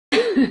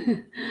This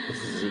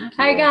is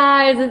Hi Ezekiel.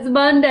 guys, it's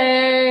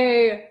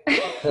Monday.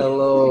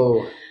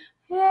 Hello.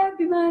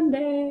 Happy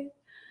Monday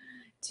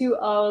to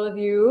all of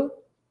you.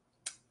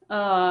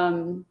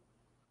 Um,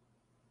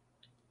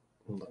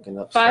 I'm looking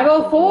up something here.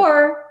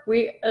 504.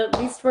 We at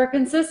least we're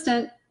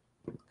consistent.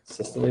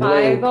 Consistently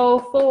late.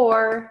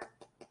 504.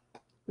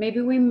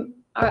 Maybe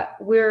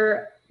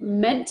we're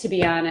meant to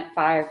be on at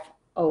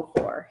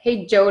 504.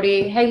 Hey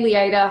Jody. Hey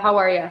Leida. How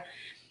are you?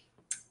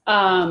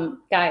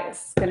 Guys,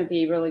 it's gonna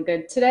be really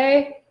good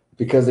today.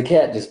 Because the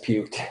cat just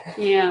puked.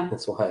 Yeah.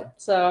 That's why.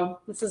 So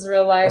this is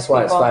real life. That's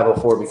why it's people.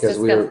 5:04 It's because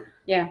we disgusting. were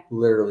Yeah.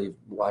 literally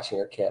watching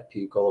our cat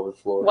puke all over the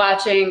floor.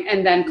 Watching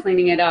and then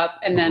cleaning it up,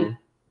 and then Mhm.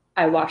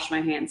 I washed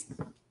my hands.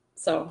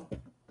 So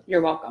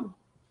you're welcome.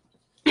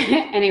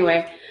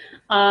 Anyway,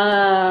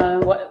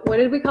 what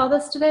did we call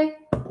this today?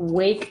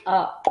 Wake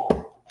up.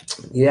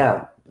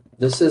 Yeah.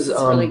 This is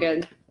It's really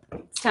good.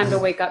 It's time to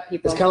wake up,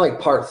 people. It's kind of like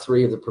part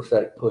 3 of the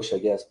prophetic push, I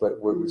guess, but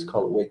we're just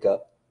called it Wake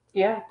Up.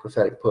 Yeah.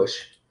 Prophetic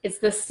push. It's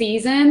the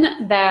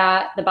season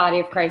that the body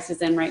of Christ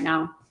is in right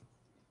now.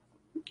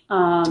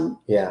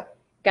 Yeah.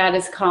 God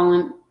is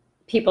calling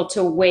people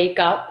to wake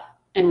up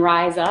and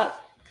rise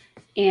up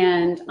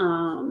and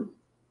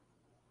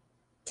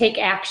take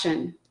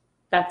action.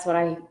 That's what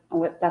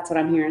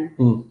I'm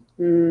hearing.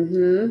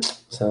 Mm-hmm.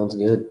 Sounds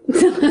good.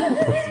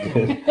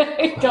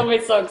 Don't be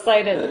so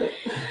excited.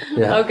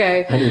 Yeah.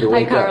 Okay. I need to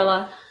wake Hi, Carla.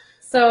 up.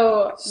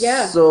 So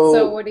yeah.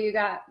 So what do you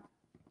got?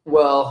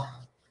 Well,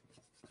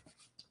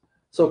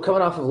 so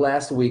coming off of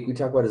last week, we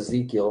talked about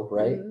Ezekiel,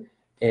 right? Mm-hmm.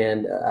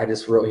 And I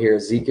just wrote here,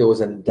 Ezekiel was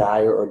in a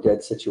dire or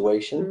dead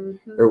situation.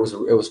 Mm-hmm.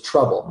 Or it was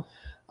trouble.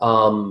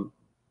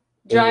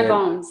 Dry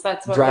bones.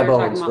 That's what we were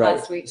talking about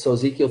last week. So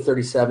Ezekiel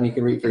 37, you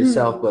can read for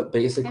yourself, but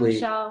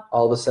basically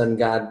all of a sudden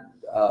God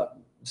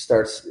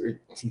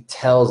he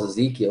tells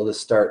Ezekiel to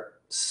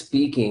start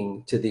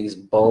speaking to these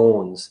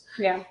bones.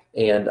 Yeah.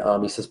 And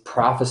he says,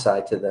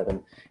 prophesy to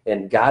them.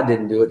 And God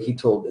didn't do it. He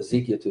told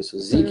Ezekiel to. So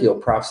Ezekiel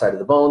prophesied to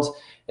the bones.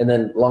 And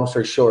then, long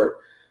story short,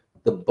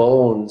 the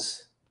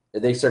bones,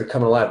 they started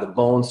coming alive. The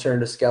bones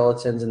turned to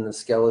skeletons, and the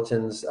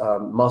skeletons,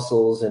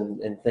 muscles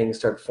and things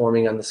started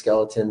forming on the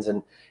skeletons,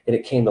 and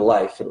it came to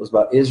life. It was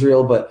about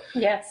Israel, but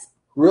yes,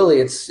 really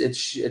it's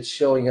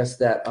showing us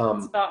that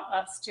it's about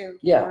us too.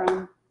 Yeah. Our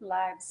own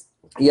lives.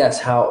 Yes,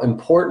 how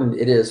important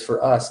it is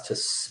for us to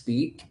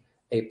speak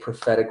a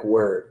prophetic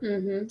word,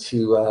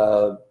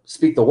 to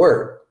speak the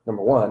word,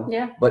 number one,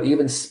 but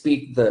even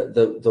speak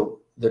the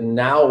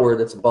now word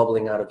that's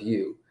bubbling out of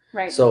you.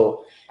 Right.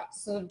 So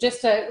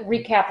just to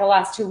recap the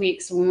last 2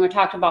 weeks, when we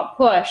talked about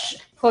push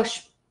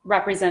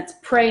represents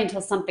pray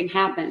until something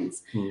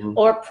happens,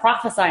 or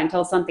prophesy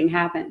until something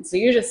happens. So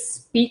you just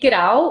speak it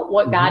out,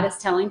 what God is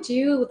telling to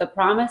you, the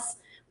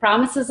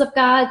promises of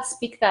God,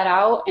 speak that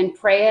out and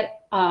pray it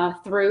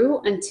through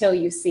until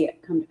you see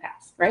it come to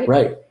pass, right?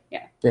 Right.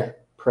 Yeah. Yeah.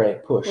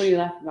 Pray, push. What are you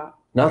laughing about?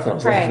 Nothing. I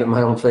was laughing at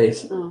my own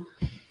face. Oh.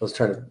 I was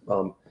trying to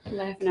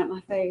laughing at my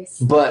face.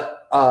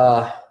 But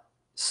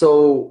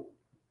so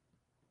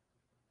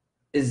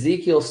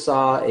Ezekiel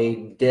saw a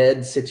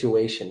dead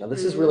situation. Now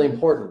this is really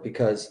important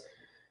because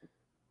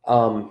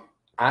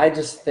I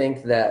just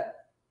think that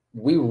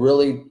we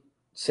really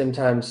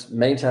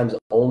many times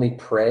only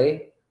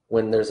pray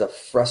when there's a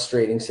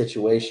frustrating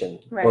situation,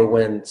 or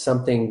when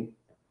something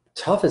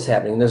tough is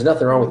happening. There's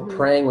nothing wrong with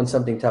praying when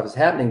something tough is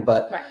happening,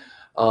 but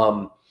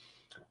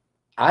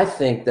I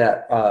think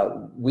that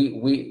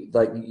we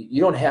like,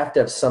 you don't have to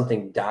have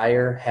something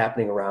dire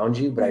happening around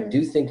you, but I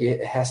do think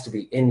it has to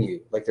be in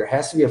you. Like there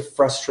has to be a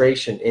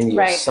frustration in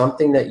you,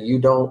 something that you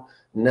don't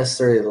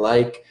necessarily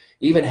like,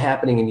 even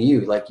happening in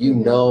you. Like you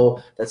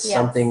know that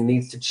something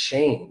needs to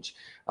change.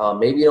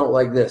 Maybe you don't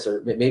like this,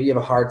 or maybe you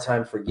have a hard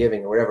time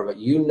forgiving or whatever, but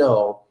you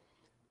know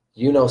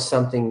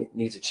something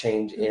needs to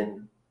change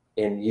in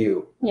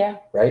you. Yeah.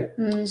 Right.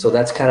 So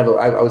that's kind of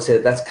I would say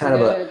that's kind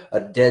of a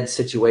dead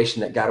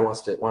situation that God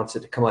wants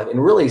it to come alive.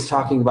 And really he's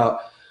talking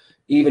about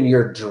even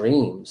your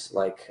dreams,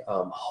 like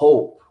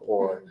hope,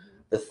 or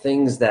the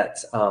things that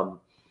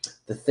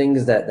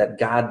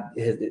God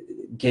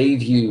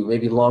gave you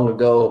maybe long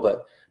ago,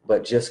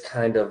 but just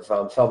kind of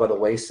fell by the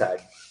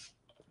wayside,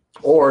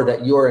 or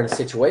that you're in a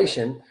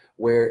situation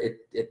where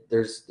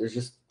there's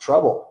just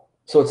trouble.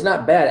 So it's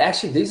not bad.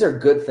 Actually, these are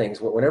good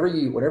things. Whenever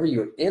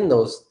you're in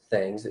those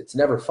things, it's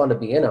never fun to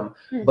be in them,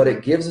 but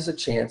it gives us a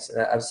chance.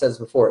 And I've said this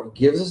before, it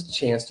gives us a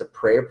chance to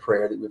pray a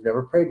prayer that we've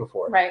never prayed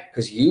before. Right.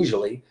 Because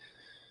usually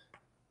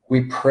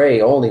we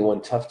pray only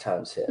when tough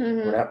times hit.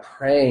 We're not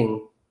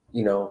praying,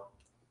 in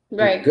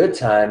good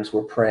times.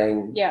 We're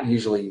praying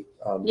usually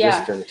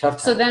just during the tough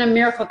times. So then a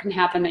miracle can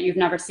happen that you've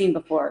never seen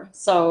before.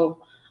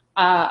 So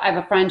I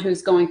have a friend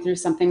who's going through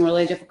something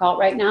really difficult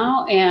right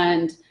now,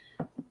 and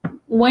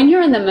when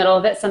you're in the middle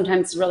of it,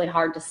 sometimes it's really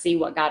hard to see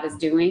what God is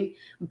doing,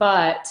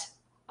 but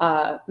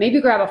maybe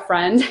grab a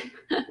friend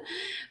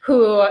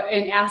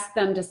and ask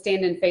them to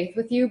stand in faith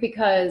with you,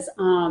 because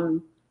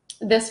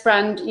this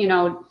friend,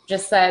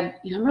 just said,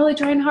 I'm really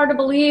trying hard to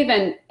believe.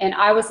 And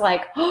I was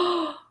like,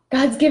 oh,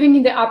 God's giving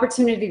you the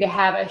opportunity to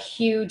have a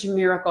huge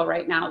miracle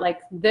right now. Like,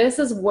 this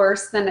is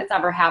worse than it's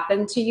ever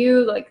happened to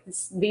you, like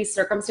these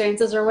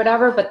circumstances or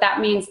whatever. But that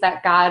means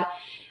that God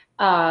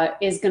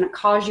is going to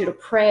cause you to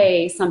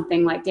pray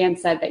something, like Dan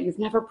said, that you've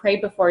never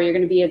prayed before. You're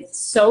going to be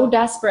so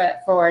desperate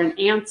for an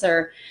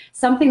answer,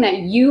 something that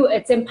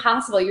it's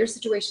impossible. Your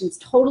situation's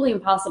totally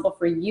impossible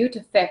for you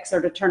to fix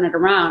or to turn it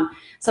around.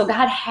 So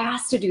God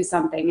has to do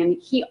something, and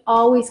he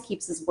always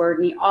keeps his word,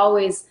 and he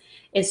always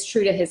is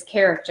true to his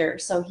character.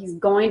 So he's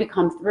going to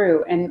come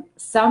through, and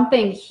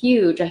something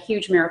huge, a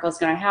huge miracle is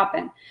going to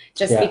happen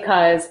just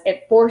because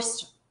it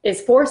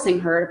is forcing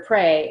her to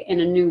pray in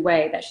a new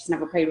way that she's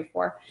never prayed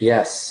before.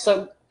 Yes.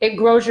 So it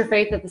grows your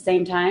faith at the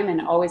same time, and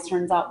it always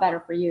turns out better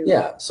for you.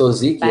 Yeah. So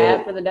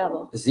bad for the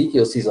devil.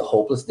 Ezekiel sees a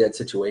hopeless, dead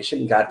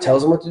situation. God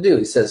tells him what to do.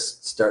 He says,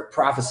 start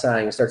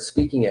prophesying, start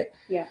speaking it.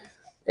 Yeah.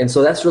 And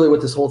so that's really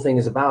what this whole thing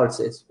is about.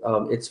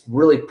 It's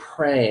really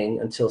praying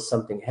until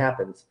something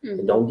happens.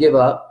 And don't give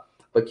up,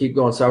 but keep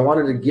going. So I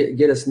wanted to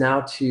get us now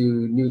to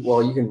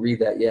you can read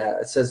that. Yeah.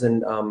 It says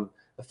in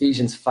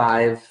Ephesians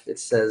 5, it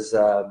says,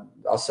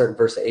 I'll start in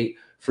verse 8.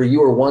 For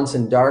you were once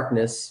in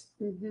darkness,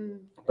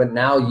 but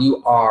now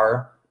you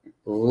are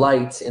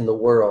light in the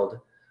world.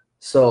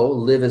 So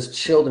live as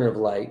children of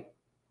light,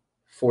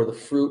 for the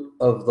fruit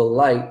of the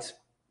light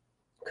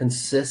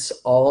consists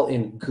all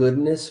in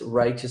goodness,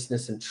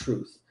 righteousness, and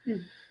truth.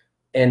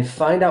 And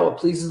find out what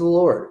pleases the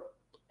Lord.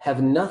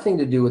 Have nothing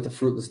to do with the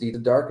fruitless deeds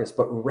of darkness,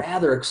 but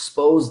rather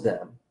expose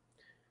them.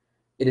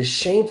 It is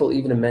shameful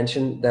even to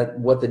mention that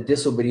what the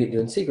disobedient do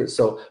in secret.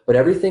 But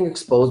everything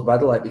exposed by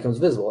the light becomes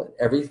visible, and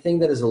everything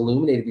that is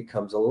illuminated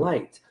becomes a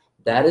light.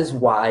 That is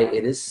why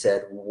it is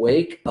said,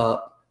 wake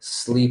up,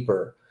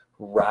 sleeper,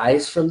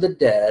 rise from the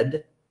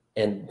dead,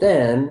 and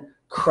then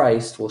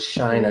Christ will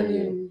shine on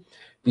you.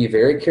 Be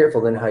very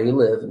careful then how you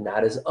live,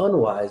 not as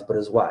unwise, but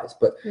as wise.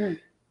 But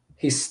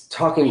he's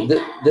talking,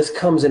 this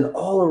comes in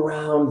all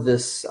around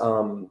this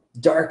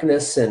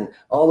darkness, and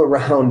all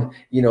around,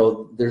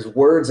 there's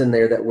words in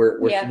there that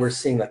we're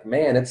seeing like,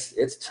 man,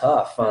 it's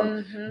tough.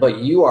 But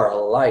you are a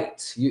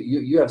light.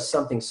 You have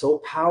something so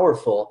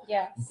powerful,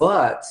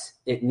 but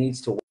it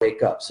needs to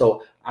wake up.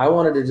 So I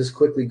wanted to just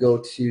quickly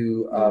go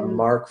to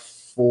Mark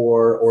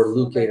 4 or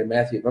Luke 8 or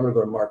Matthew. I'm going to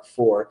go to Mark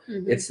 4.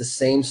 It's the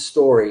same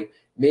story,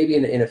 maybe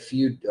in a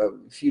few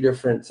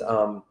different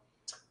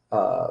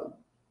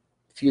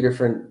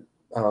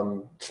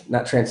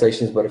not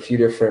translations, but a few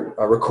different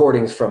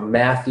recordings from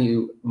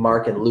Matthew,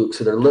 Mark, and Luke.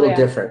 So they're a little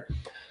different.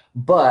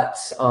 But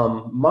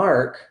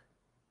Mark,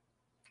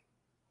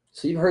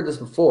 so you've heard this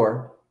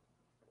before.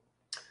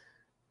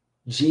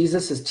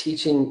 Jesus is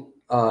teaching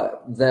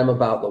them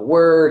about the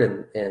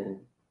word and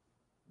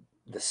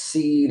the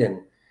seed,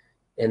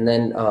 and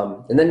then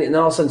all of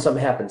a sudden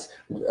something happens.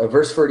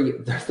 Verse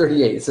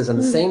 38, it says, on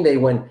the same day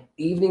when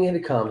evening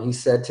had come, he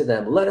said to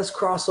them, let us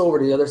cross over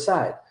to the other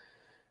side.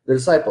 The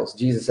disciples,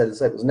 Jesus said to the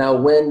disciples. Now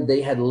when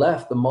they had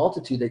left the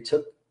multitude, they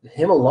took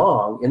him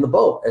along in the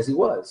boat as he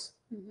was.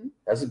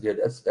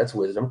 That's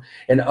wisdom.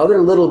 And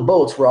other little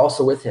boats were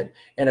also with him.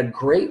 And a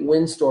great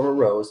windstorm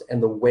arose,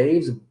 and the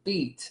waves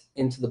beat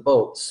into the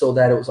boat so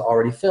that it was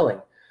already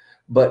filling.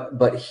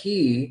 But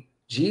he,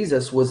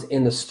 Jesus, was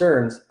in the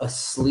stern,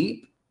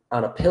 asleep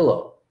on a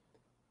pillow.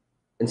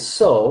 And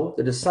so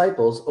the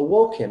disciples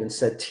awoke him and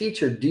said,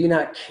 Teacher, do you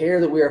not care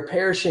that we are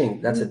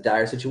perishing? That's a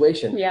dire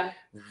situation. Yeah.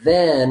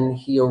 Then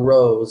he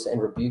arose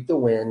and rebuked the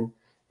wind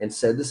and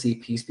said to the sea,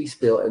 Peace be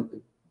still.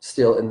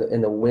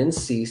 And the wind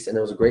ceased, and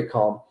there was a great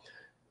calm.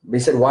 He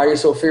said, Why are you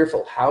so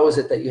fearful? How is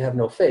it that you have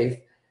no faith?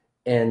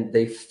 And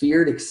they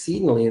feared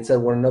exceedingly and said to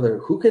one another,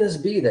 Who can this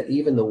be that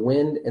even the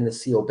wind and the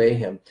sea obey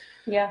him?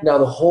 Yeah. Now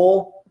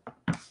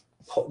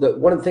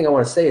one thing I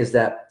want to say is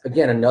that,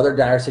 again, another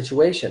dire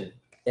situation.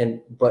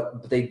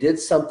 But they did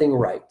something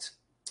right.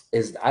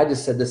 I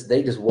just said this,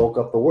 they just woke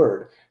up the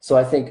word. So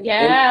I think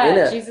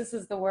Jesus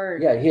is the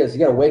word. Yeah, he is. You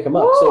got to wake him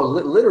up. Woo! So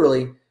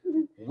literally,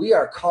 we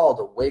are called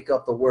to wake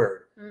up the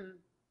word.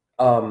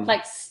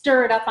 Like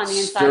stir it up on the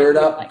inside. Stir it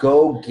up. Like,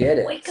 go get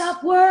it. Wake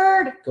up,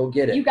 word. Go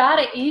get it. You got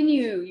it in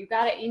you. You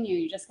got it in you.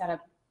 You just got to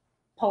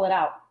pull it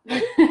out.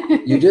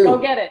 You do. Go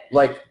get it.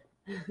 Like,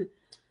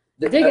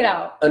 dig it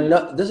out.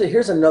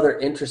 Here's another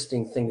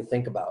interesting thing to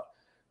think about.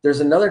 There's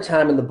another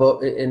time in the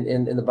book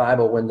in the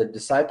Bible when the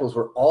disciples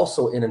were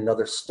also in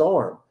another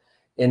storm,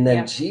 and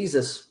then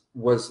Jesus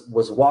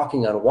was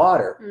walking on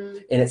water,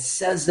 and it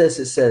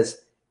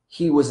says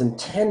he was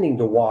intending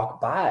to walk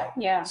by.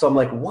 Yeah. So I'm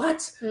like,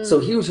 what? So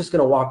he was just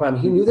going to walk by him.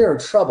 He knew they were in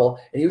trouble,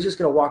 and he was just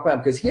going to walk by him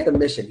because he had a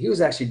mission. He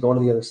was actually going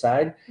to the other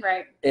side.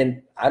 Right.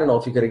 And I don't know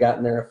if he could have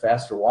gotten there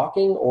faster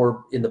walking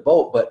or in the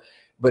boat,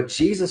 but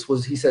Jesus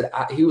he said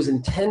he was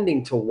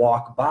intending to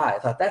walk by. I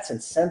thought that's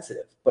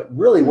insensitive. But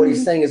really what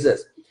he's saying is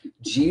this.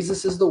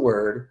 Jesus is the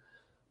word.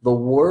 The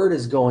word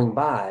is going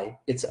by.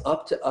 It's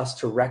up to us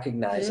to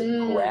recognize it,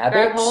 grab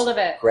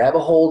a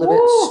hold of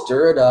it,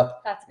 stir it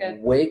up. That's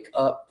good. Wake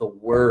up the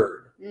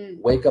word.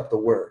 Wake up the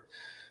word.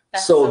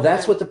 So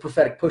that's what the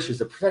prophetic push is.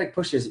 The prophetic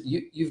push is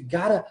you've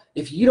got to,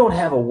 if you don't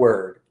have a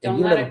word and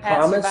you don't have a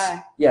promise,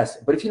 yes,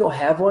 but if you don't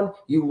have one,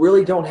 you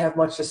really don't have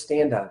much to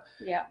stand on.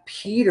 Yeah.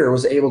 Peter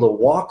was able to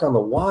walk on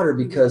the water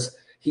because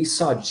he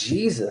saw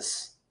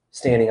Jesus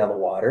standing on the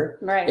water,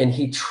 right, and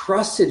he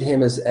trusted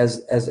him as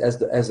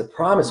a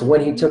promise. And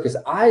when he took his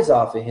eyes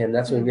off of him,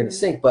 that's when he began to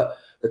sink. But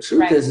the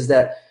truth is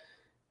that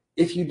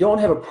if you don't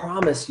have a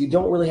promise, you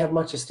don't really have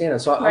much to stand on.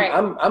 So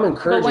I'm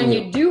encouraging you. But when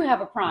you do have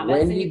a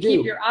promise and you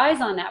keep your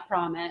eyes on that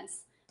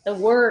promise, the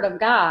word of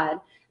God,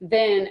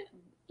 then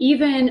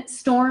even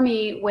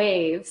stormy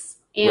waves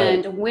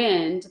and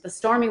wind, the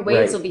stormy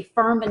waves will be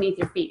firm beneath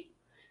your feet.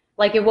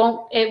 Like it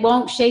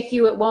won't shake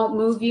you. It won't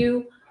move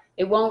you.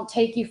 It won't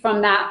take you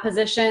from that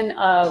position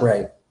of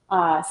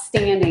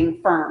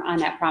standing firm on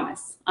that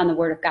promise, on the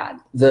word of God.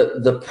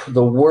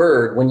 The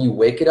word, when you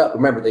wake it up,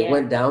 remember they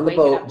went down the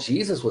boat.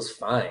 Jesus was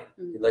fine.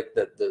 Like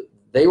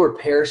they were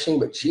perishing,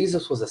 but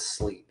Jesus was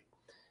asleep.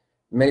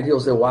 Many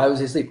people say, why was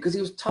he asleep? Because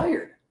he was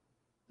tired.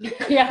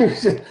 Yeah,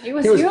 he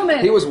was human.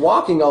 He was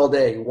walking all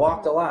day. He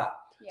walked a lot.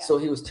 Yeah. So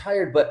he was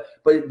tired. But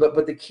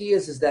the key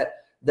is that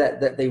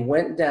they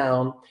went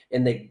down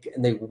and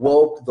they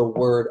woke the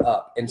word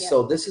up. And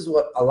so this is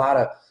what a lot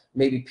of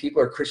maybe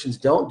people or Christians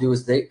don't do,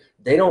 is they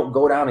don't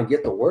go down and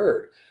get the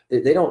word.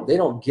 They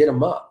don't get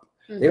them up.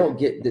 They don't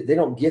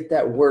get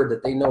that word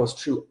that they know is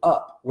true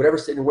up,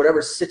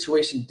 whatever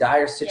situation,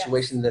 dire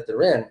situation that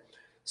they're in.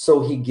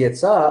 So he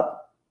gets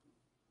up.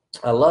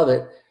 I love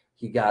it.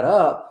 He got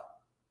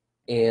up,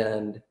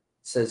 and it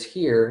says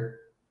here,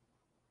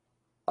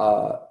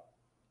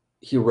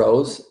 he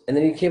rose, and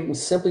then he came and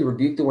simply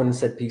rebuked the wind and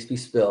said, peace be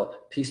still,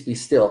 peace be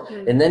still.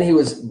 And then he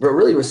was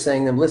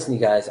saying to them, listen, you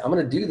guys, I'm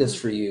going to do this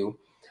for you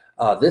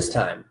this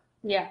time.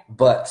 Yeah.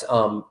 But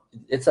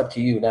it's up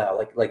to you now.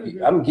 Like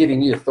I'm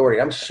giving you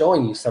authority. I'm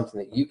showing you something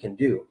that you can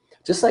do.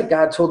 Just like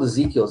God told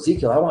Ezekiel,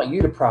 I want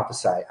you to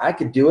prophesy. I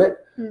could do it,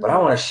 but I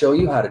want to show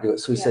you how to do it.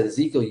 So he said,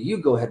 Ezekiel, you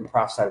go ahead and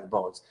prophesy to the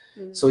bones.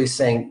 So he's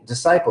saying,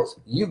 disciples,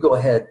 you go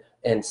ahead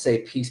and say,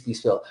 peace be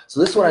still. So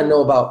this is what I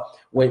know about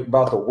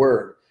the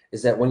word,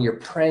 is that when you're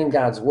praying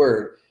God's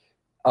word,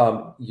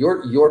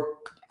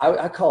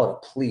 I call it a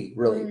plea,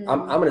 really.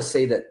 I'm going to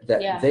say that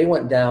they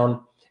went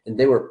down and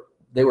they were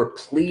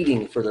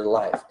pleading for their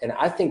life. And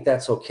I think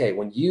that's okay.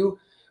 When you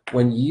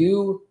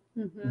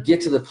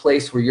get to the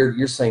place where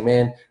you're saying,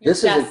 man,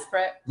 this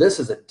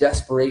is a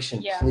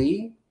desperation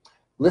plea.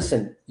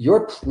 Listen,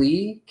 your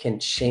plea can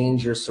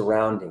change your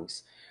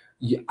surroundings.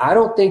 I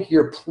don't think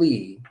our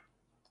pleas,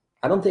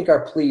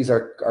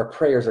 our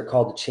prayers are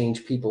called to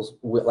change people's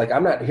will. Like,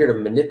 I'm not here to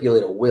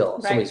manipulate a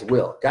will, somebody's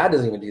will. God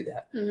doesn't even do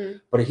that.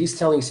 But he's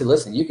telling you, say,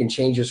 listen, you can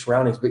change your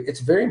surroundings. But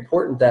it's very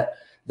important that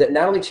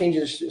not only change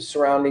your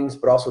surroundings,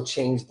 but also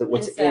change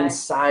what's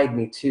inside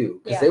me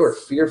too. Because they were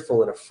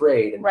fearful and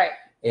afraid.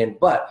 And,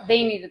 but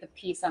they needed the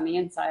peace on the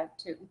inside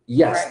too.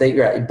 Yes,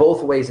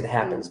 both ways it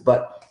happens.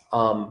 But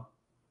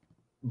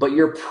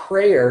your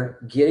prayer,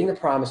 getting the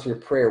promise in your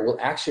prayer, will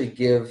actually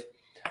give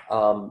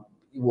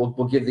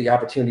will give the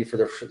opportunity for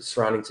the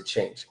surrounding to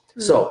change.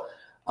 So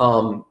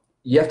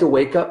you have to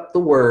wake up the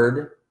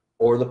word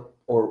or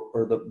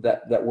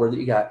that word that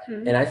you got,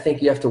 and I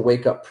think you have to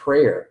wake up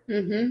prayer.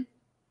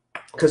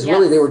 Because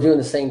really they were doing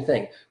the same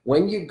thing.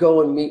 When you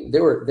go and meet,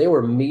 they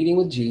were meeting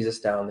with Jesus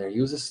down there.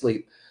 He was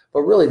asleep,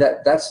 but really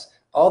that's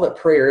all that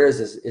prayer is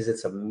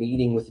it's a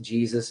meeting with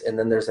Jesus, and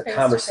then there's a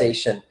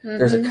conversation.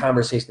 There's a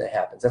conversation that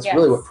happens. That's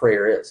really what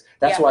prayer is.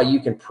 That's why you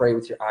can pray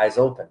with your eyes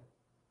open.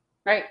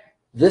 Right.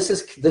 This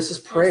is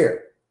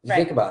prayer. You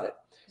think about it.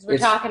 We're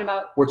talking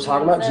about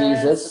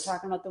Jesus. We're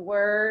talking about the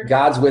word.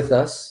 God's with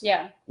us.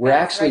 Yeah. We're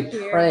actually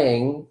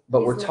praying,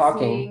 but we're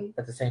talking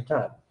at the same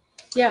time.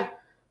 Yeah.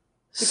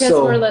 Because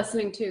we're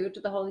listening to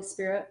the Holy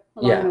Spirit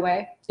along the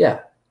way.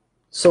 Yeah.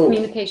 So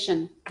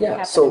communication.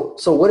 Yeah. So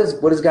what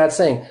is God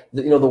saying?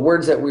 The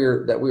words that we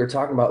were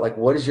talking about, like,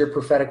 what is your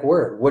prophetic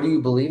word? What are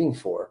you believing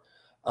for?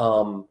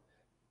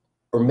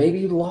 Or maybe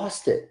you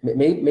lost it.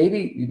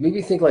 Maybe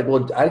you think like,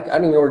 well, I don't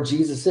even know where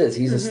Jesus is.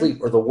 He's asleep,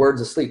 or the word's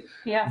asleep.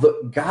 Yeah.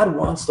 God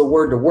wants the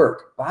word to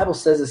work. Bible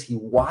says this, he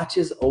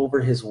watches over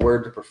his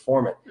word to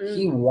perform it.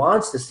 He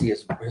wants to see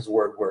his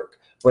word work,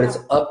 but it's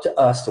up to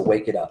us to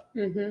wake it up.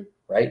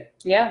 Right?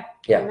 Yeah.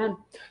 Yeah. Amen.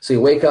 So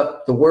you wake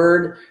up the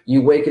word,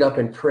 you wake it up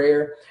in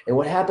prayer. And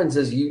what happens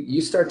is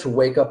you start to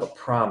wake up a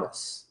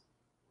promise.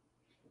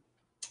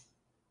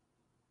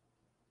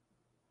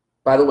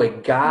 By the way,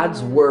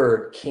 God's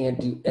word can't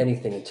do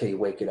anything until you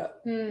wake it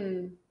up.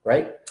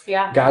 Right?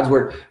 Yeah. God's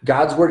word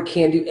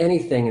can't do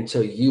anything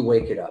until you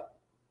wake it up.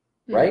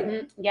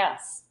 Right?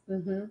 Yes.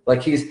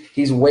 Like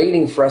he's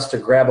waiting for us to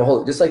grab a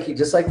hold. Just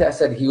like that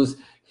said, he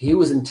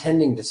was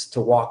intending to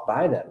walk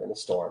by them in the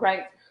storm.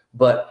 Right.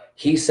 But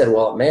he said,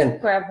 well, man,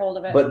 grab hold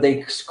of it. But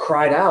they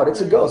cried out,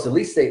 it's a ghost. At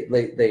least they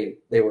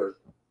were,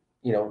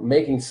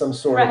 making some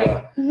sort of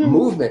a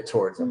movement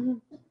towards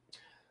them.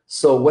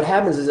 So what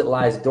happens is it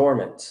lies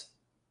dormant.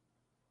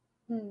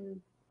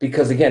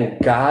 Because again,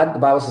 the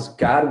Bible says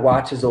God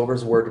watches over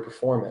his word to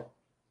perform it.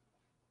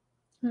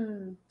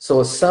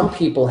 So some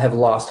people have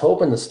lost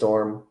hope in the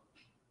storm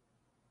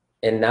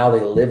and now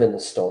they live in the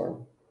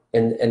storm.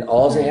 And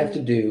all they have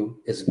to do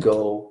is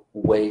go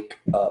wake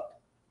up.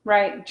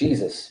 Right.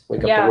 Jesus,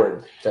 wake up the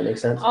word. Does that make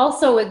sense?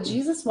 Also, with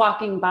Jesus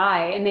walking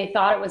by and they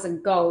thought it was a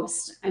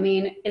ghost, I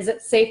mean, is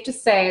it safe to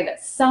say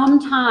that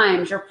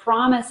sometimes your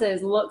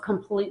promises look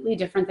completely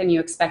different than you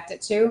expect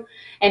it to?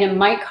 And it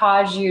might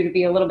cause you to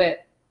be a little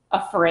bit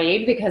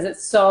afraid because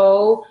it's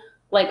so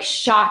like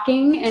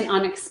shocking and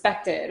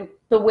unexpected.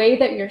 The way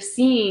that you're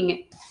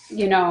seeing,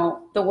 you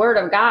know, the word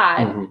of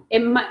God, it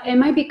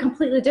might be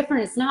completely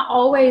different. It's not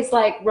always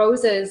like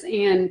roses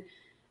and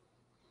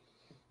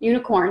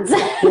unicorns.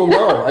 Well,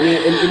 no, I mean,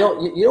 and you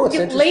know what's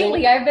interesting?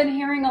 Lately, I've been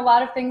hearing a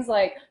lot of things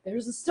like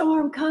there's a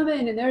storm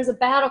coming and there's a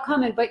battle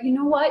coming. But you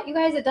know what, you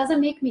guys, it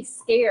doesn't make me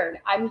scared.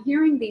 I'm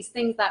hearing these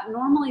things that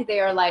normally they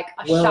are like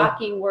a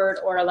shocking word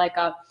or like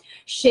a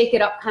shake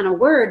it up kind of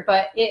word.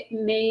 But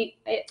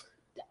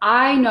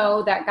I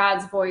know that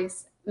God's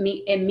voice,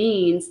 it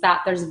means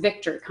that there's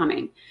victory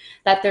coming,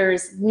 that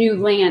there's new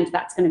land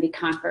that's going to be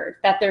conquered,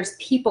 that there's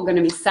people going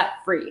to be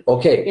set free.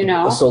 Okay, you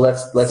know. So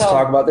let's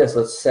talk about this.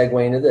 Let's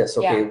segue into this.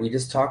 Okay, we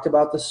just talked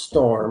about the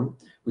storm.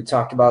 We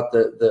talked about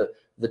the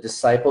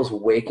disciples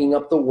waking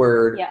up the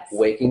word,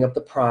 waking up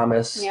the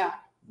promise. Yeah.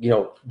 You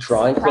know,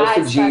 drawing close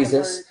to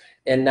Jesus.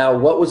 And now,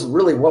 what was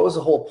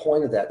the whole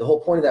point of that? The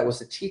whole point of that was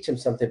to teach them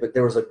something, but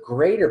there was a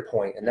greater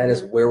point, and that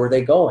is, where were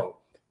they going?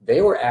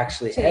 They were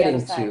actually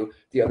heading to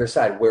the other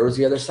side. Where was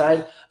the other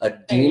side? A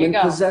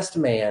demon-possessed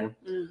man,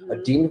 a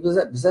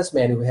demon-possessed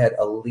man who had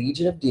a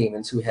legion of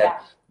demons, who had,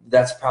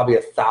 that's probably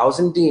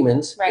 1,000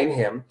 demons in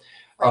him.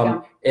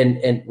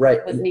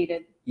 Was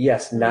needed.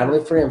 Yes, not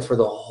only for him, for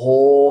the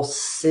whole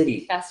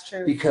city. That's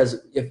true. Because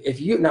if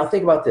you, now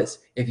think about this,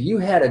 if you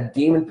had a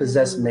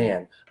demon-possessed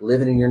man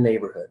living in your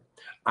neighborhood,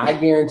 I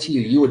guarantee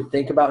you would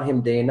think about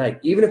him day and night.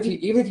 Even if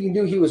you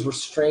knew he was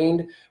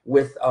restrained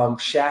with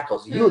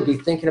shackles, you would be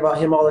thinking about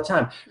him all the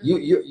time.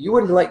 You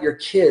wouldn't let your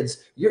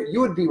kids. You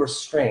would be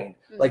restrained,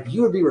 like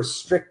you would be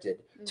restricted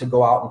to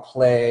go out and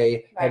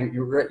play. You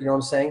know what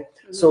I'm saying?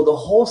 So the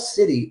whole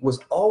city was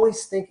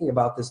always thinking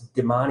about this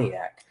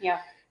demoniac. Yeah.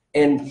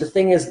 And the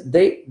thing is,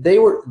 they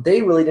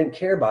really didn't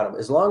care about him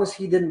as long as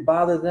he didn't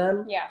bother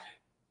them. Yeah.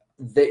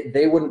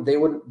 They wouldn't.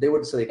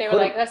 So they were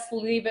like, let's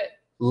leave it.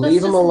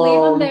 Leave him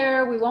alone. Leave him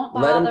there. We won't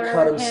bother him. Let him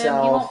cut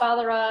himself. He won't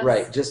bother us.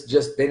 Right. Just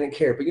they didn't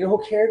care. But you know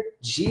who cared?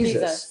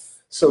 Jesus.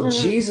 So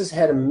Jesus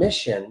had a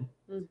mission,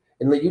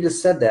 and you just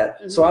said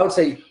that. So I would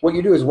say what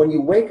you do is when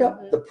you wake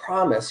up the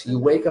promise, you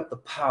wake up the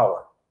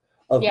power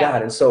of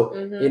God. And so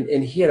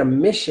and he had a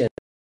mission.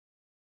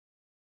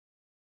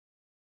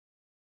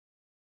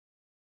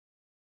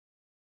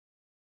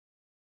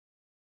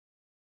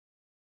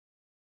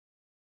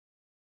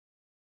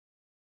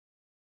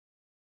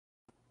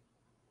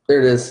 There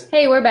it is.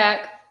 Hey, we're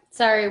back.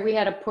 Sorry, we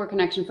had a poor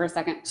connection for a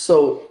second.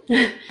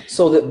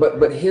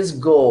 But his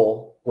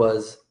goal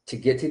was to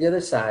get to the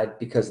other side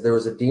because there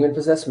was a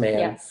demon-possessed man.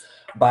 Yes.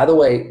 By the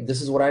way,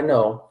 this is what I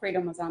know.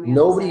 Freedom was on the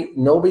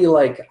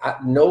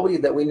nobody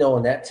that we know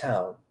in that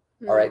town,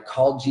 all right,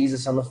 called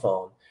Jesus on the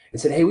phone and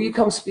said, "Hey, will you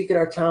come speak at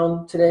our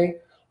town today?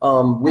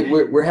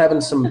 We're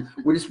having some.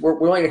 We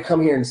want you to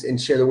come here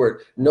and share the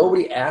word."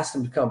 Nobody asked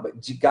him to come, but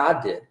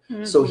God did.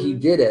 So he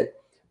did it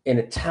in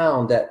a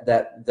town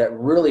that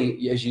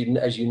really, as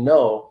you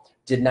know,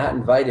 did not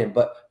invite him,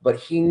 but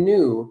he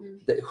knew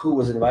that who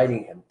was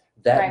inviting him,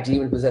 that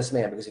demon-possessed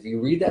man. Because if you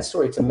read that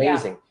story, it's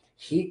amazing.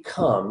 He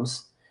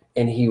comes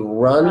and he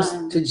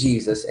runs to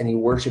Jesus and he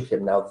worshiped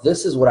him. Now,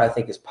 this is what I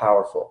think is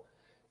powerful.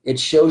 It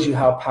shows you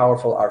how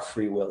powerful our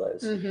free will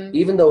is.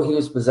 Even though he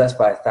was possessed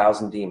by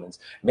 1,000 demons,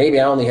 maybe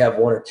I only have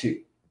one or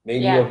two.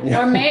 Maybe I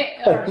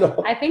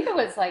think it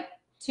was like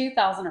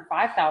 2,000 or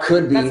 5,000.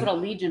 Could be. That's what a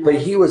legion was.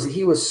 But he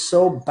was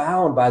so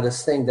bound by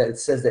this thing that it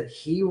says that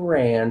he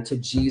ran to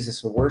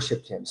Jesus and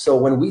worshiped him. So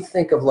when we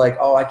think of like,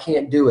 oh, I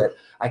can't do it,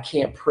 I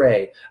can't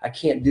pray, I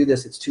can't do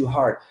this, it's too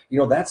hard. You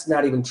know, that's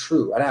not even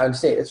true. And I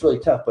understand it's really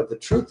tough, but the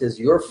truth is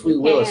your free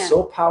will is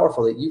so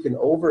powerful that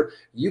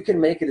you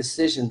can make a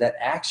decision that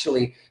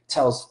actually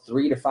tells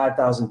 3,000 to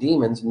 5,000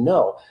 demons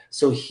no.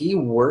 So he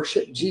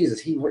worshiped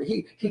Jesus. He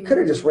could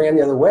have just ran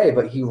the other way,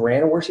 but he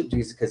ran and worshiped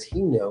Jesus because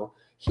he knew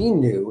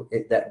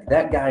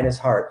that guy in his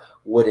heart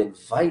would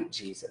invite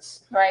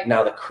Jesus. Right.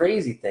 Now, the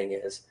crazy thing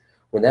is,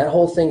 when that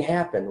whole thing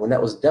happened, when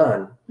that was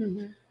done,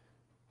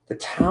 the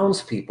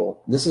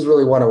townspeople, this is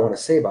really what I want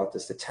to say about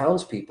this. The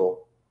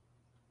townspeople,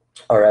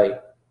 all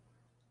right,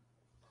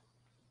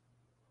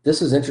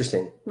 this is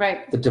interesting.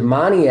 Right. The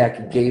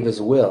demoniac gave his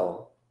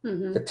will.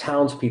 The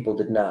townspeople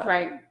did not.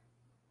 Right.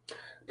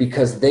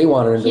 Because they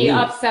wanted him to leave. He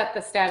upset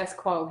the status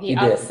quo. He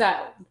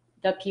upset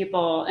the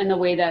people in the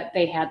way that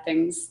they had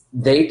things.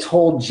 They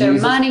told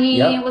Jesus. Their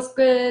money was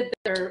good,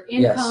 their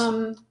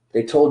income. Yes.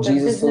 They told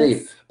Jesus to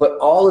leave. But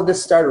all of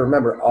this started,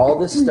 remember, all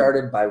this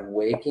started by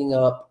waking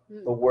up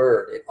the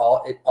word. It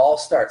all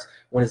starts.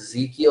 When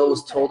Ezekiel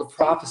was told to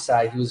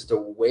prophesy, he was to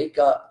wake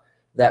up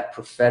that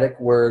prophetic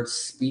word,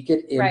 speak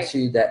it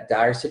into that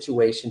dire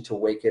situation to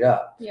wake it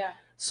up. Yeah.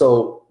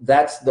 So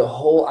that's the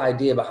whole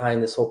idea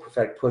behind this whole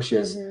prophetic push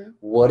is,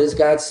 what is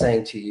God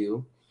saying to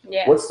you?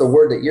 Yes. What's the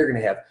word that you're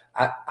going to have?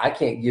 I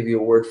can't give you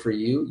a word for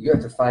you. You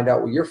have to find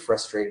out what you're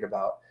frustrated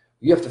about.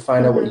 You have to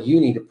find out what you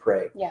need to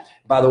pray. Yeah.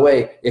 By the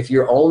way, if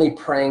you're only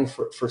praying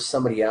for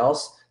somebody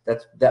else,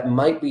 that's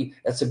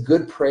a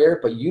good prayer,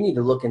 but you need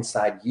to look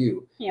inside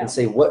you and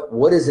say,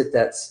 what is it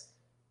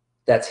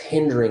that's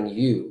hindering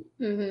you,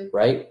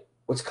 right?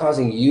 What's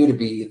causing you to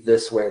be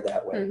this way or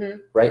that way,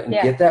 right? And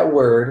get that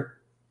word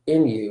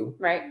in you.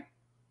 Right.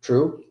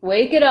 True?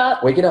 Wake it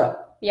up. Wake it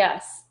up.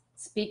 Yes.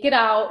 Speak it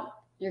out.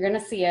 You're going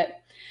to see it.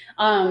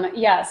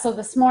 So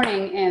this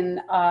morning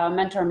in a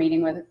mentor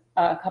meeting with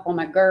a couple of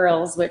my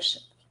girls, which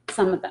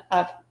some of the,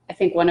 I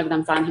think one of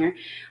them's on here.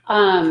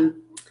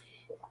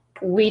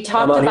 We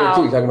talked about. I'm on here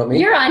too. You're talking about me?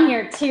 You're on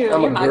here too.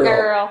 You're my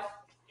girl.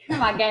 You're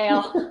my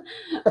gal.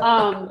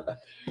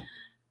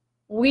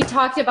 We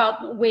talked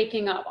about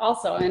waking up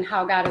also and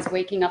how God is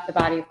waking up the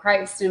body of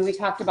Christ. And we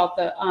talked about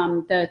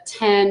the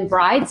 10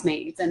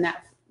 bridesmaids and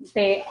that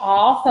they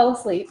all fell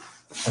asleep.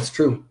 That's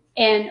true.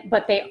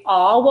 But they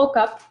all woke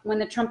up when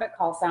the trumpet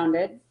call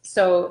sounded.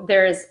 So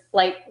there's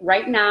like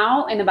right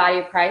now in the body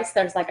of Christ,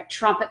 there's like a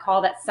trumpet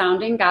call that's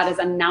sounding. God is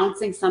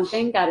announcing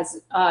something. God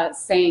is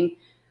saying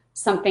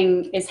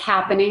something is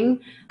happening.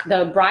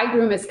 The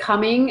bridegroom is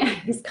coming.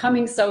 He's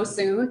coming so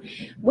soon.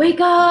 Wake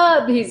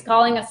up. He's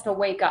calling us to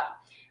wake up.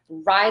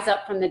 Rise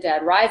up from the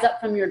dead. Rise up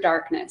from your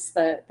darkness.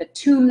 The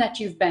tomb that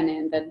you've been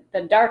in.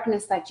 The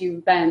darkness that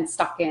you've been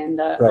stuck in.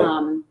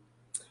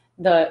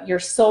 Your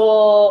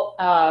soul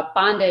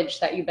bondage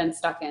that you've been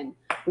stuck in.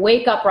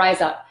 Wake up,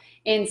 rise up.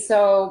 And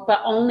so, but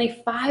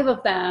only 5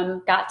 of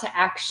them got to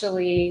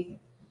actually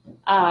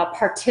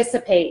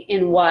participate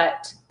in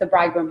what the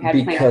bridegroom had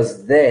planned.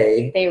 Because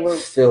they were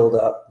filled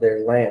up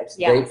their lamps.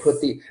 Yes. They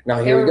put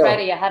here we go.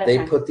 Ready ahead of they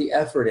time. Put the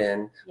effort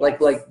in.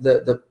 Yes. Like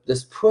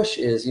this push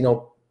is,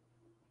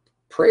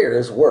 prayer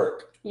is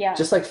work. Yeah.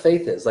 Just like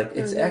faith is. Like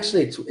it's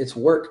actually it's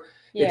work.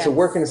 Yes. It's a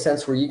work in a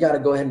sense where you got to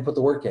go ahead and put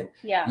the work in.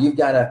 Yeah. You've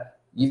got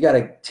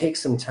to take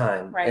some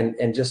time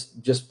and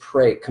just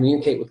pray,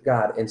 communicate with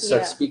God and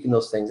start speaking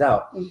those things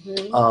out.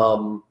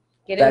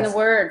 Get in the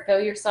word, fill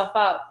yourself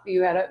up.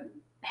 You got to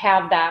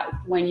have that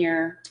when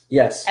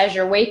as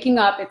you're waking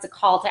up, it's a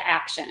call to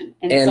action.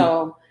 And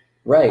so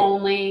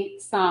only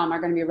some are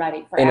going to be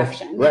ready for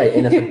action.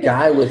 And if a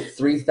guy with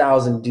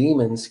 3,000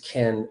 demons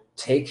can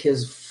take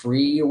his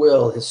free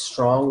will, his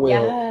strong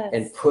will,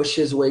 and push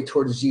his way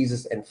towards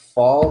Jesus and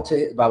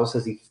the Bible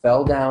says he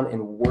fell down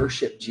and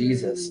worshiped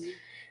Jesus.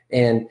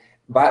 And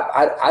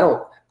I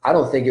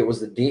don't think it was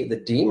the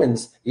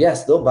demons.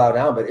 Yes, they'll bow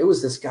down, but it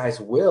was this guy's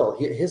will.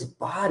 His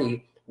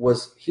body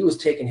he was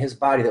taking his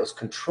body that was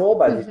controlled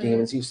by these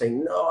demons. He was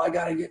saying, no, I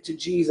got to get to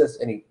Jesus.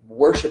 And he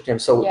worshiped him.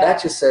 So that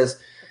just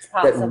says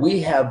that we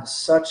have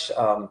such,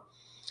 God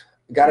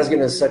has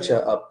given us such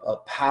a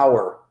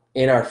power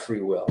in our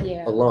free will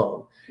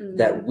alone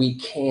that we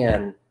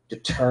can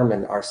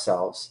determine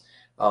ourselves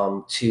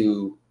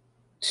to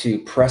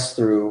press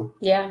through,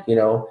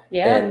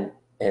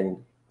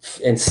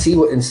 and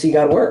see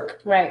God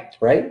work. Right.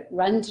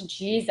 Run to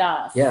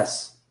Jesus.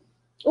 Yes.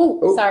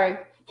 Oh, sorry.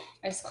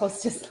 I just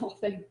closed this whole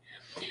thing.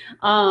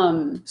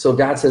 So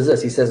God says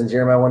this. He says in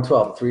Jeremiah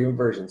 1:12, 3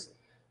 versions,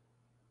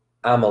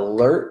 I'm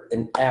alert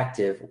and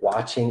active,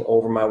 watching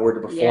over my word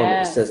to perform it.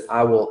 He says,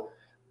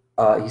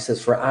 he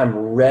says, for I'm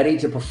ready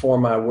to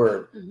perform my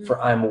word.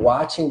 For I'm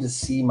watching to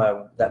see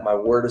that my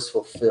word is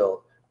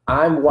fulfilled.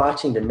 I'm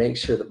watching to make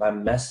sure that my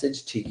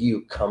message to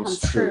you comes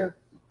true.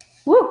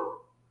 Woo!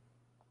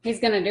 He's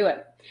going to do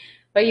it.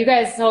 But you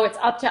guys, so it's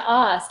up to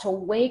us to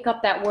wake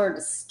up that word,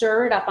 to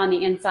stir it up on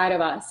the inside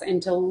of us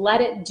and to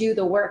let it do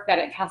the work that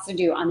it has to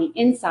do on the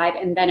inside,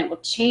 and then it will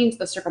change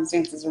the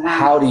circumstances around.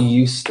 How do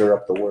you stir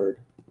up the word?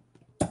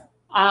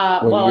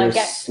 When you're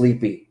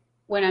sleepy.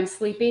 When I'm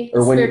sleepy?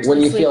 Or when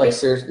you feel like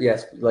seriously,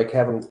 like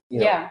having,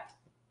 Yeah.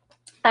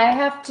 I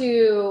have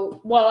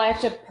to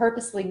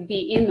purposely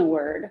be in the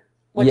word,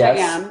 which I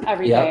am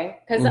every day.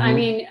 Because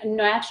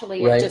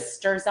naturally it just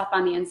stirs up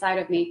on the inside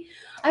of me.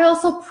 I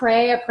also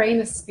pray. I pray in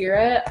the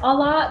Spirit a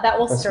lot. That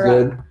will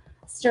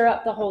stir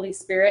up the Holy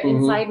Spirit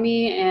inside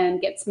me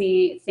and gets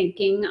me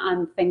thinking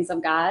on things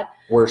of God.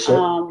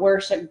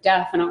 Worship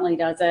definitely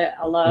does it.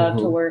 I love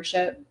to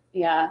worship.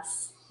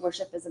 Yes.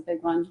 Worship is a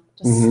big one.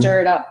 Just stir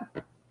it up.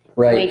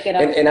 Wake it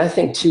up. And I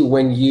think too,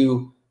 when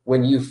you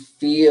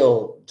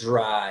feel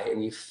dry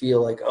and you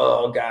feel like,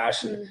 oh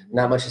gosh,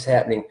 not much is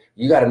happening,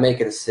 you got to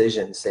make a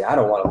decision. Say, I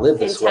don't want to live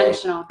this way.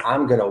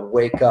 I'm going to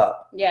wake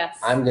up. Yes.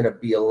 I'm going to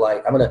be a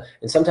light.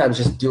 And sometimes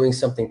just doing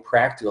something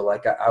practical,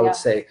 like I would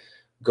say,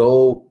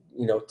 go,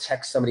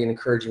 text somebody an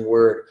encouraging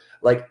word.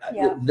 Like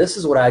this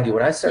is what I do.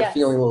 When I start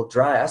feeling a little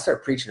dry, I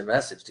start preaching a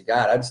message to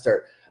God. I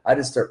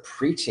just start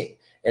preaching.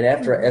 And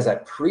as I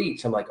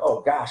preach, I'm like,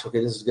 oh gosh,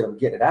 okay, this is good. I'm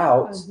getting it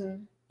out.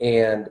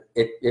 and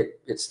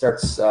it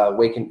starts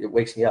it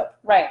wakes me up.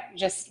 Right.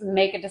 Just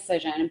make a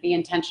decision and be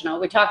intentional.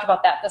 We talked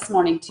about that this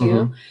morning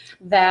too,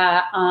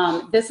 that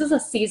this is a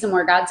season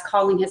where God's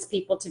calling his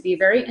people to be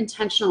very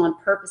intentional and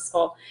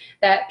purposeful,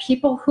 that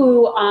people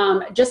who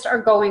just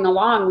are going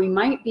along, we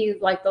might be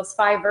like those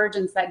 5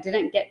 virgins that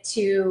didn't get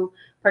to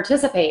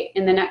participate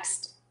in the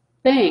next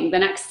thing, the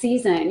next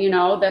season,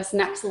 this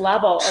next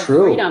level of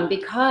freedom,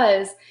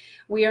 because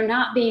we are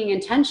not being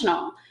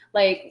intentional.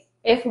 Like,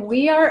 if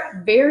we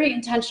are very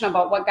intentional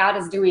about what God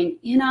is doing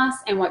in us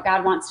and what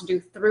God wants to do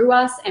through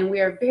us, and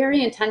we are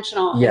very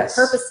intentional and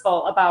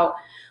purposeful about,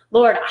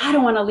 Lord, I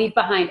don't want to leave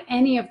behind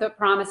any of the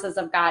promises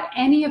of God,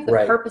 any of the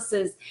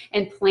purposes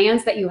and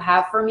plans that you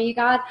have for me,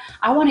 God.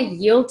 I want to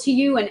yield to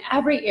you in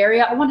every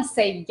area. I want to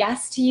say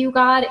yes to you,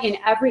 God, in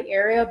every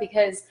area,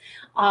 because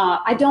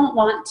I don't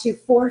want to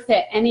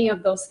forfeit any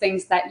of those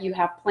things that you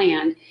have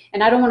planned.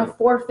 And I don't want to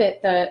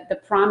forfeit the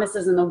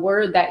promises and the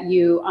word that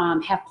you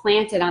have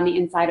planted on the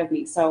inside of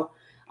me. So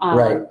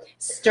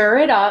stir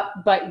it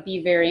up, but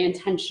be very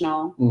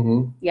intentional.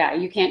 Yeah,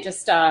 you can't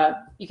just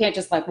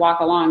like walk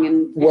along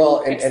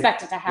and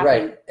expect it to happen.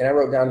 Right. And I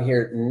wrote down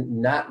here,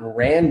 not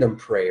random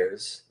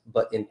prayers,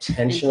 but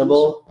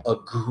intentional,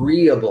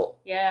 agreeable.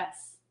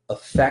 Yes.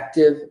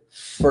 Effective,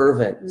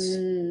 fervent.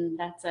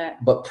 That's it.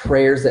 But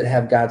prayers that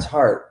have God's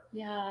heart.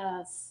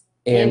 Yes.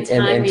 And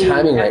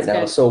timing right now.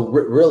 Good. So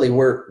really,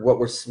 what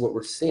we're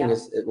saying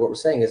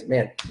is,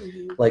 man,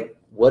 like,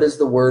 what is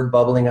the word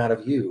bubbling out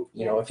of you?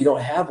 You know, if you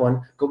don't have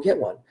one, go get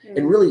one.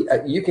 And really,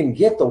 you can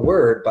get the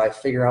word by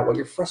figuring out what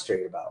you're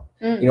frustrated about.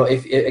 You know,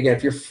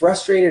 if you're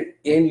frustrated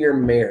in your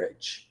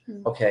marriage,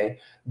 okay,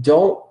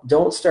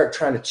 don't start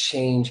trying to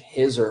change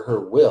his or her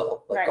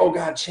will. Like, oh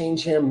God,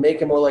 change him,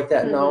 make him more like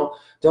that. No,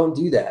 don't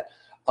do that.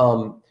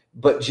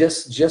 But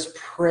just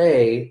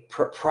pray,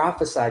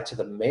 prophesy to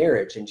the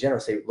marriage in general.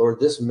 Say,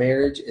 Lord, this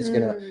marriage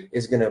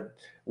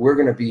we're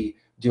gonna be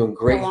doing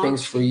great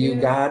things for you,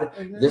 God.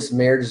 This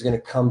marriage is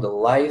gonna come to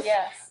life.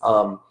 Yes.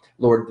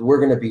 Lord, we're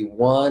gonna be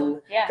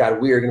one. Yeah.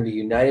 God, we are gonna be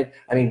united.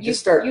 I mean,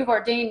 you've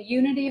ordained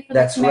unity for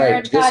this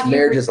marriage. Right. This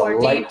marriage is a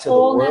light to the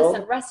world. Wholeness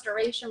and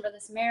restoration for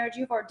this marriage.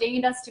 You've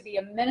ordained us to be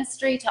a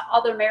ministry to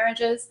other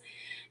marriages.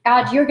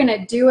 God, you're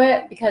gonna do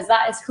it because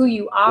that is who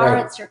you are.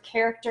 Right. It's your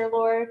character,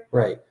 Lord.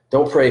 Right.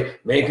 Don't pray,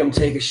 make them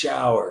take a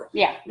shower.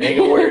 Yeah. Make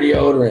them wear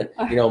deodorant.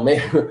 You know,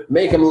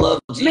 make them love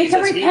Jesus. Make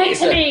them repent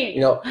to me.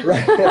 You know,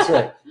 right. That's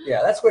right.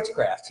 Yeah, that's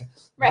witchcraft.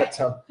 Right.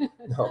 But,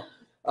 no.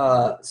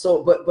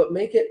 But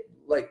make it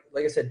like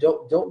I said,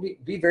 don't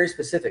be very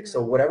specific.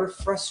 So whatever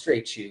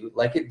frustrates you,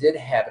 like it did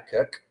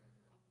Habakkuk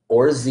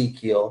or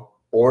Ezekiel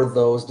or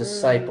those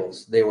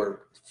disciples, they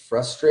were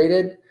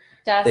frustrated.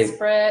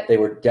 Desperate. They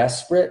were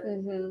desperate.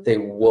 They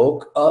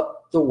woke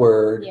up the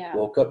word,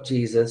 woke up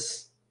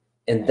Jesus.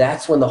 And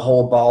that's when the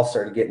whole ball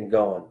started getting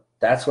going.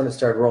 That's when it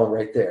started rolling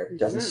right there. It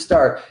doesn't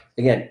start.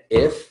 Again,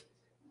 if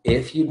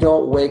you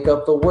don't wake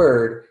up the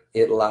word,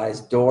 it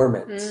lies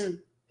dormant.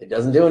 It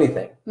doesn't do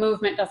anything.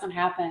 Movement doesn't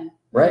happen.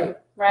 Right.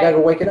 Right. You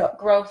gotta wake it up.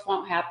 Growth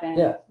won't happen.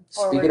 Yeah.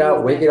 Speak it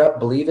out, wake it up,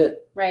 believe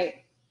it.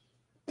 Right.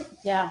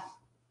 Yeah.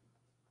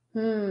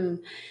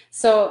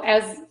 So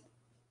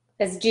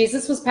as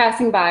Jesus was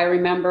passing by,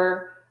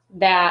 remember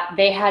that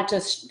they had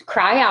to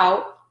cry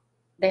out.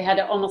 They had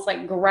to almost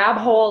like grab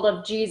hold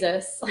of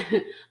Jesus,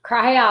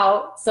 cry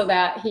out so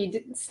that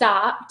he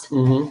stopped,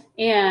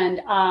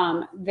 and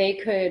they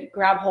could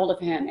grab hold of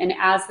him. And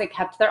as they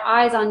kept their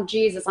eyes on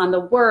Jesus, on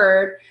the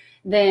word,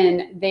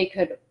 then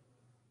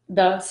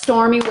the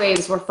stormy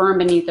waves were firm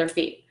beneath their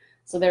feet.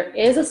 So there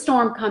is a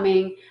storm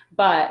coming,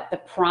 but the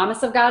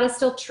promise of God is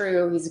still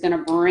true. He's going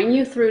to bring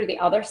you through to the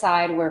other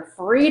side where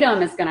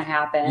freedom is going to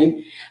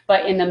happen.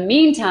 But in the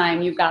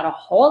meantime, you've got to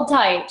hold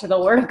tight to the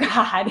word of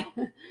God.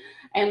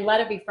 And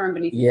let it be firm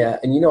beneath you. Yeah,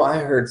 and I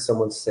heard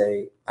someone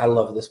say, I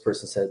love what this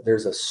person said,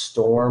 there's a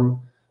storm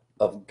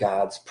of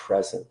God's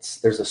presence.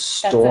 There's a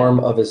storm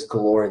of his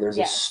glory. There's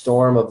a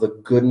storm of the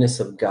goodness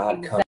of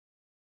God coming.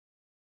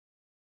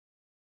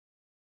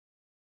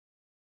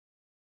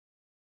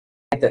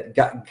 That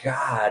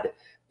God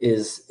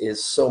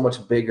is so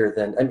much bigger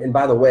than, and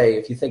by the way,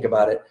 if you think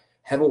about it,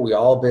 haven't we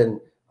all been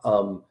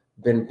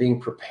being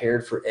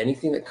prepared for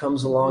anything that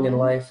comes along in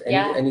life,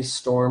 any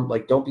storm?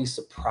 Like, don't be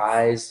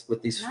surprised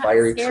with these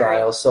fiery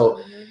trials.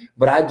 So,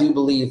 but I do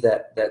believe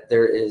that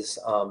there's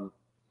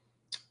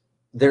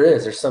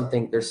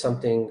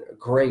something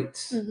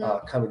great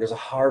coming. There's a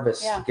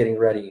harvest getting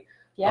ready.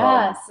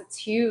 Yes, it's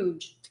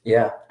huge.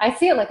 Yeah. I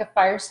see it like a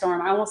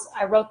firestorm.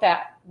 I wrote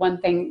that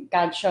one thing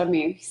God showed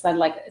me. He said,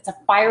 like, it's a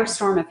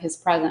firestorm of his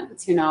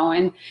presence,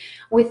 and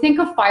we think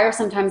of fire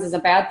sometimes as a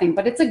bad thing,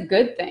 but it's a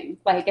good thing.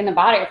 Like in the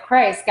body of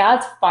Christ,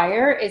 God's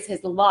fire is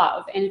his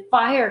love, and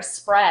fire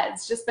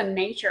spreads. Just the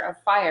nature of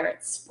fire,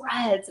 it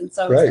spreads. And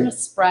so it's going to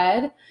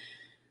spread.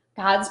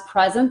 God's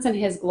presence and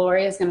his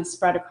glory is going to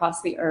spread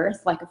across the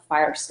earth like a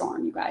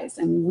firestorm, you guys.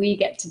 And we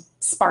get to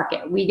spark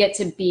it. We get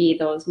to be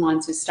those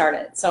ones who start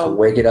it. So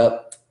wake it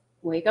up.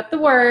 Wake up the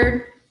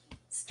word,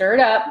 stir it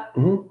up,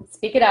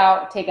 speak it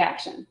out, take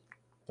action.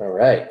 All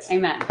right.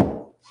 Amen.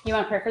 You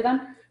want to pray for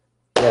them?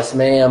 Yes,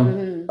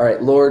 ma'am. All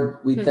right, Lord,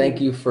 we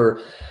thank you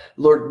for,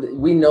 Lord,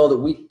 we know that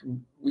we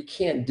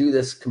can't do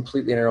this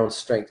completely in our own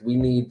strength. We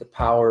need the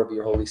power of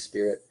your Holy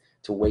Spirit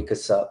to wake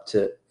us up,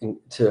 to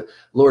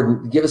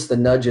Lord, give us the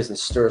nudges and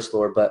stir us,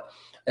 Lord.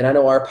 And I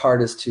know our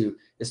part is to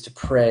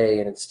pray,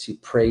 and it's to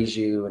praise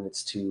you, and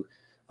it's to,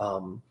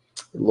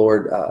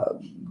 Lord,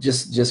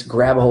 just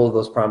grab a hold of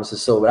those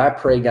promises. So, but I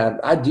pray, God,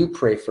 I do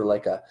pray for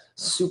like a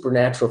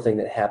supernatural thing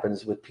that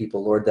happens with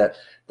people, Lord, that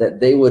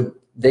they would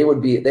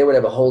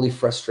have a holy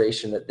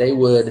frustration, that they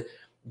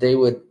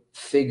would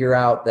figure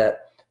out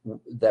that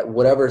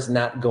whatever's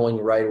not going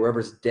right,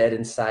 whatever's dead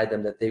inside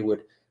them, that they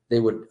would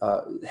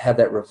have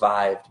that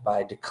revived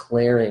by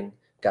declaring,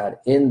 God,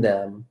 in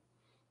them,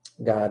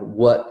 God,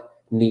 what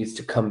needs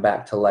to come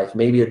back to life.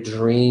 Maybe a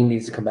dream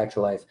needs to come back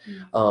to life.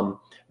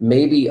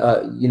 Maybe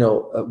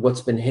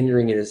what's been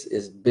hindering it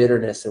is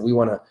bitterness, and we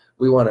want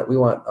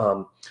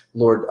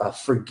Lord,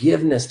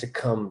 forgiveness to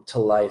come to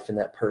life in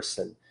that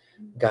person,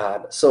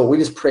 God. So we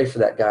just pray for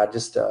that, God.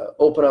 Just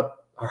open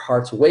up our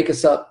hearts, wake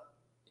us up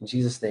in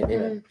Jesus' name,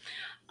 amen.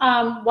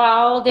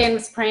 While Dan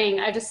was praying,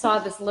 I just saw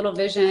this little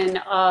vision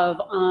of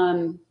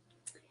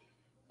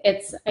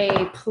it's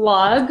a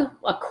plug,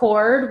 a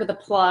cord with a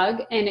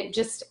plug, and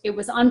it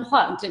was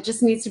unplugged. It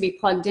just needs to be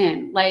plugged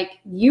in. Like,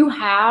 you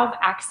have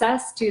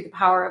access to the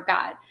power of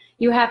God.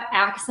 You have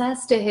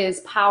access to his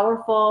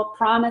powerful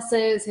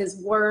promises,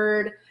 his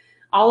word,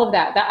 all of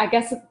that. I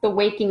guess the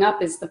waking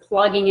up is the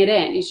plugging it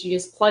in. You should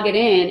just plug it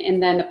in,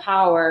 and then the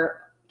power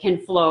can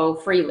flow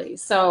freely.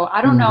 So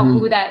I don't know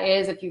who that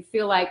is. If you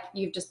feel like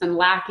you've just been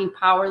lacking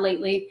power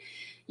lately,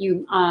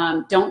 you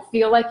don't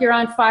feel like you're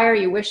on fire,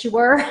 you wish you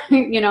were,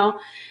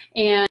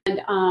 and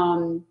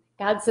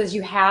God says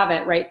you have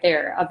it right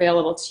there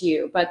available to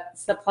you. But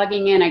it's the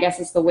plugging in, I guess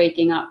it's the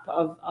waking up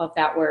of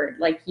that word.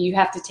 Like, you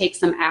have to take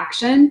some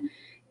action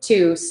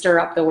to stir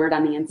up the word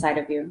on the inside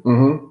of you.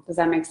 Does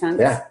that make sense?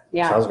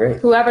 Yeah. Sounds great.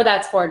 Whoever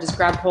that's for, just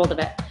grab hold of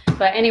it.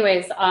 But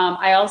anyways,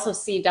 I also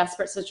see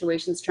desperate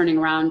situations turning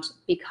around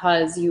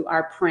because you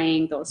are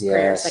praying those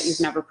prayers that you've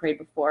never prayed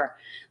before.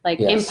 Like,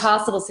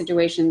 impossible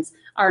situations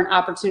are an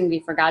opportunity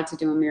for God to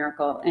do a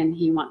miracle, and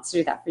he wants to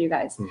do that for you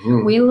guys.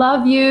 We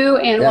love you,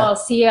 and we'll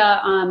see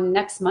you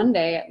next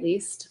Monday at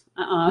least,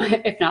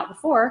 if not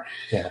before.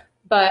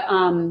 But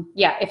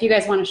if you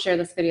guys want to share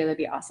this video, that'd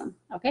be awesome.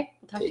 Okay,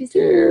 we'll talk to you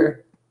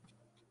soon.